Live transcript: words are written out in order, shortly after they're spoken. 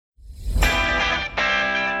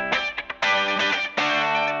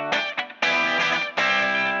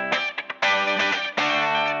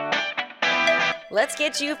Let's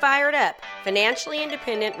get you fired up. Financially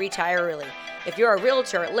independent, retire early. If you're a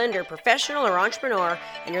realtor, lender, professional, or entrepreneur,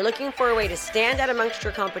 and you're looking for a way to stand out amongst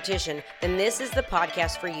your competition, then this is the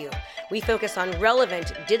podcast for you. We focus on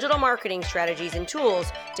relevant digital marketing strategies and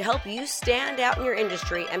tools to help you stand out in your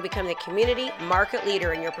industry and become the community market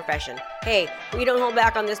leader in your profession. Hey, we don't hold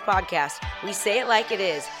back on this podcast. We say it like it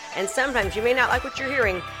is. And sometimes you may not like what you're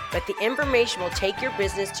hearing, but the information will take your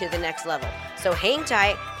business to the next level. So hang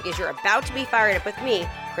tight because you're about to be fired up with me,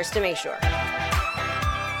 Krista Mashore.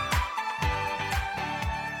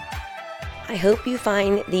 I hope you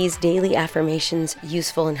find these daily affirmations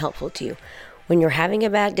useful and helpful to you. When you're having a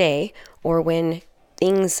bad day, or when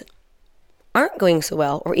things aren't going so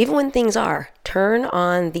well, or even when things are, turn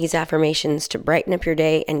on these affirmations to brighten up your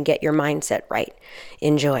day and get your mindset right.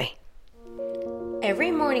 Enjoy.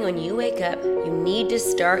 Every morning when you wake up, you need to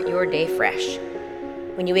start your day fresh.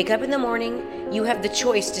 When you wake up in the morning, you have the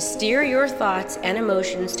choice to steer your thoughts and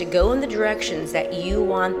emotions to go in the directions that you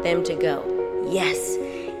want them to go. Yes,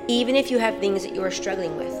 even if you have things that you are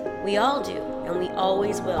struggling with. We all do, and we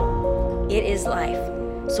always will. It is life.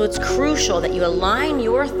 So it's crucial that you align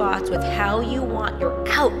your thoughts with how you want your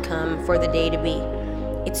outcome for the day to be.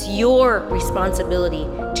 It's your responsibility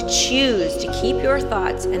to choose to keep your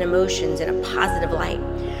thoughts and emotions in a positive light.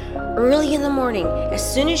 Early in the morning,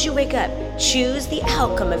 as soon as you wake up, choose the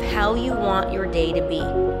outcome of how you want your day to be.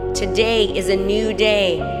 Today is a new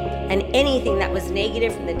day, and anything that was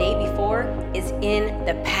negative from the day before is in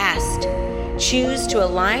the past. Choose to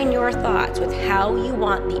align your thoughts with how you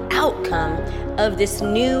want the outcome of this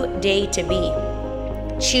new day to be.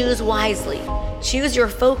 Choose wisely. Choose your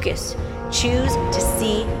focus. Choose to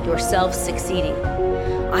see yourself succeeding.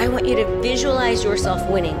 I want you to visualize yourself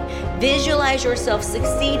winning. Visualize yourself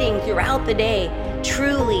succeeding throughout the day.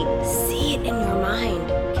 Truly see it in your mind.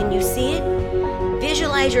 Can you see it?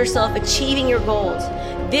 Visualize yourself achieving your goals.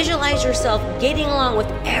 Visualize yourself getting along with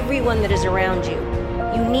everyone that is around you.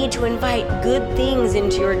 You need to invite good things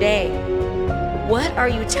into your day. What are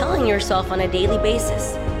you telling yourself on a daily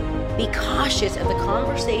basis? Be cautious of the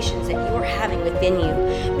conversations that you are having within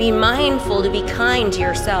you. Be mindful to be kind to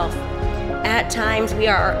yourself. At times, we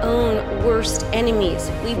are our own worst enemies.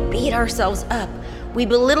 We beat ourselves up. We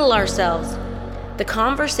belittle ourselves. The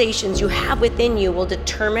conversations you have within you will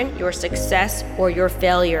determine your success or your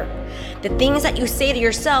failure. The things that you say to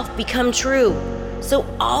yourself become true. So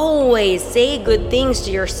always say good things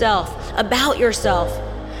to yourself, about yourself.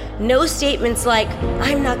 No statements like,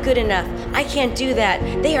 I'm not good enough, I can't do that,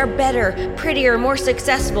 they are better, prettier, more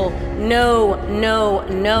successful. No.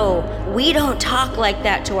 We don't talk like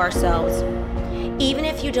that to ourselves. Even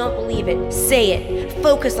if you don't believe it, say it,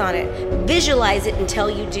 focus on it, visualize it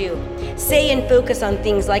until you do. Say and focus on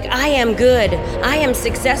things like, I am good, I am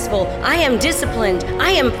successful, I am disciplined,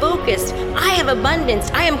 I am focused, I have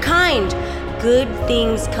abundance, I am kind. Good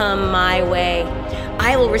things come my way.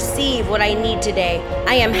 I will receive what I need today.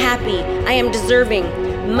 I am happy. I am deserving.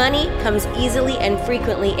 Money comes easily and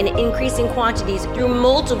frequently in increasing quantities through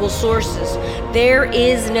multiple sources. There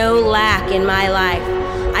is no lack in my life.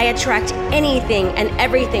 I attract anything and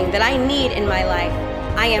everything that I need in my life.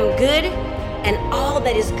 I am good, and all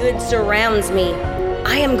that is good surrounds me.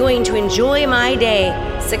 I am going to enjoy my day.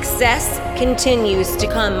 Success continues to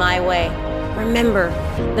come my way. Remember,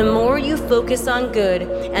 the more you focus on good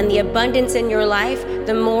and the abundance in your life,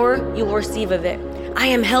 the more you will receive of it. I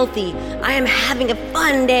am healthy. I am having a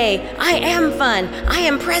fun day. I am fun. I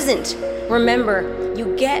am present. Remember,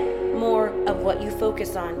 you get more of what you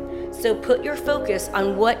focus on. So put your focus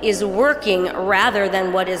on what is working rather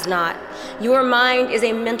than what is not. Your mind is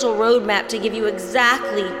a mental roadmap to give you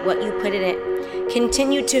exactly what you put in it.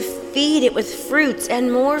 Continue to feed it with fruits,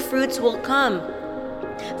 and more fruits will come.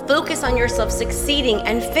 Focus on yourself succeeding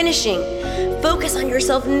and finishing. Focus on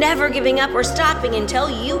yourself never giving up or stopping until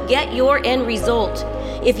you get your end result.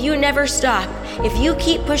 If you never stop, if you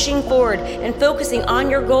keep pushing forward and focusing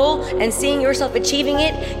on your goal and seeing yourself achieving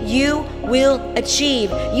it, you will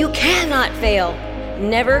achieve. You cannot fail.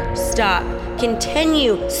 Never stop.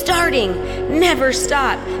 Continue starting. Never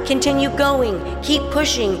stop. Continue going. Keep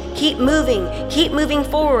pushing. Keep moving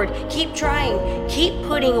forward. Keep trying. Keep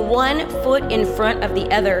putting one foot in front of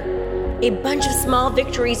the other. A bunch of small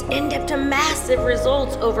victories end up to massive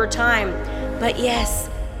results over time. But yes,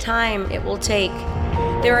 time it will take.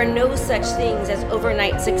 There are no such things as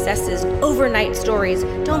overnight successes, overnight stories.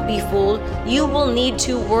 Don't be fooled. You will need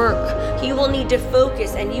to work. You will need to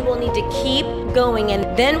focus, and you will need to keep going.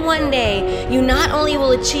 And then one day, you not only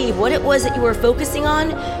will achieve what it was that you were focusing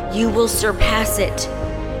on, you will surpass it.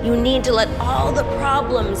 You need to let all the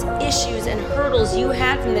problems, issues, and hurdles you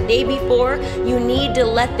had from the day before, you need to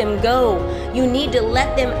let them go. You need to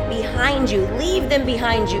let them behind you, leave them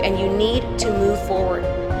behind you, and you need to move forward.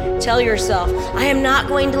 Tell yourself, I am not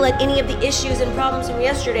going to let any of the issues and problems from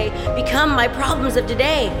yesterday become my problems of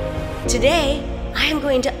today. Today, I am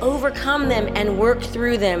going to overcome them and work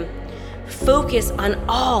through them. Focus on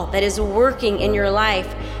all that is working in your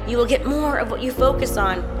life. You will get more of what you focus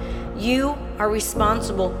on. You are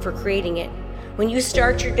responsible for creating it. When you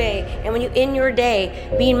start your day and when you end your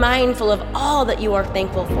day, be mindful of all that you are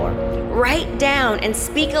thankful for. Write down and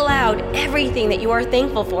speak aloud everything that you are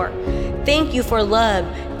thankful for. Thank you for love.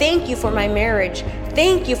 Thank you for my marriage.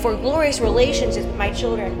 Thank you for glorious relationships with my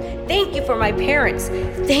children. Thank you for my parents.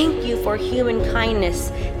 Thank you for human kindness.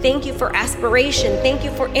 Thank you for aspiration. Thank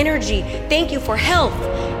you for energy. Thank you for health.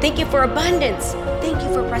 Thank you for abundance. Thank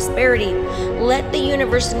you for prosperity. Let the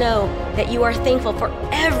universe know that you are thankful for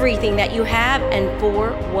everything that you have and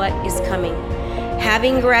for what is coming.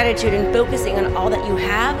 Having gratitude and focusing on all that you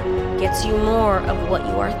have gets you more of what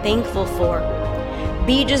you are thankful for.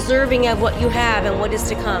 Be deserving of what you have and what is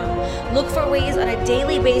to come. Look for ways on a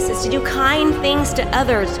daily basis to do kind things to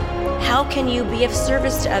others. How can you be of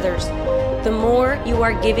service to others? The more you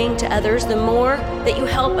are giving to others, the more that you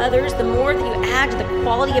help others, the more that you add to the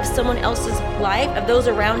quality of someone else's life, of those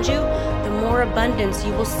around you, the more abundance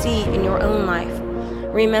you will see in your own life.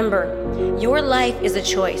 Remember, your life is a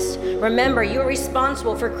choice. Remember, you're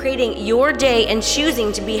responsible for creating your day and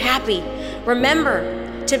choosing to be happy. Remember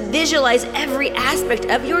to visualize every aspect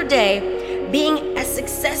of your day being as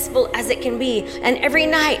successful as it can be, and every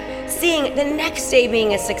night seeing the next day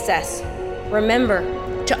being a success.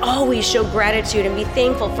 Remember to always show gratitude and be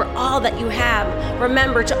thankful for all that you have.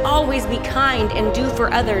 Remember to always be kind and do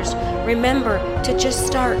for others. Remember to just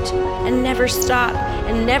start and never stop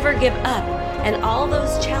and never give up, and all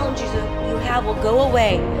those challenges you have will go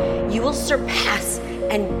away. You will surpass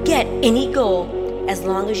and get any goal as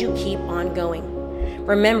long as you keep on going.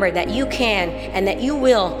 Remember that you can and that you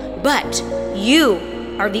will, but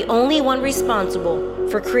you are the only one responsible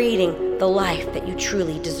for creating the life that you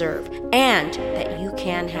truly deserve and that you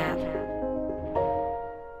can have.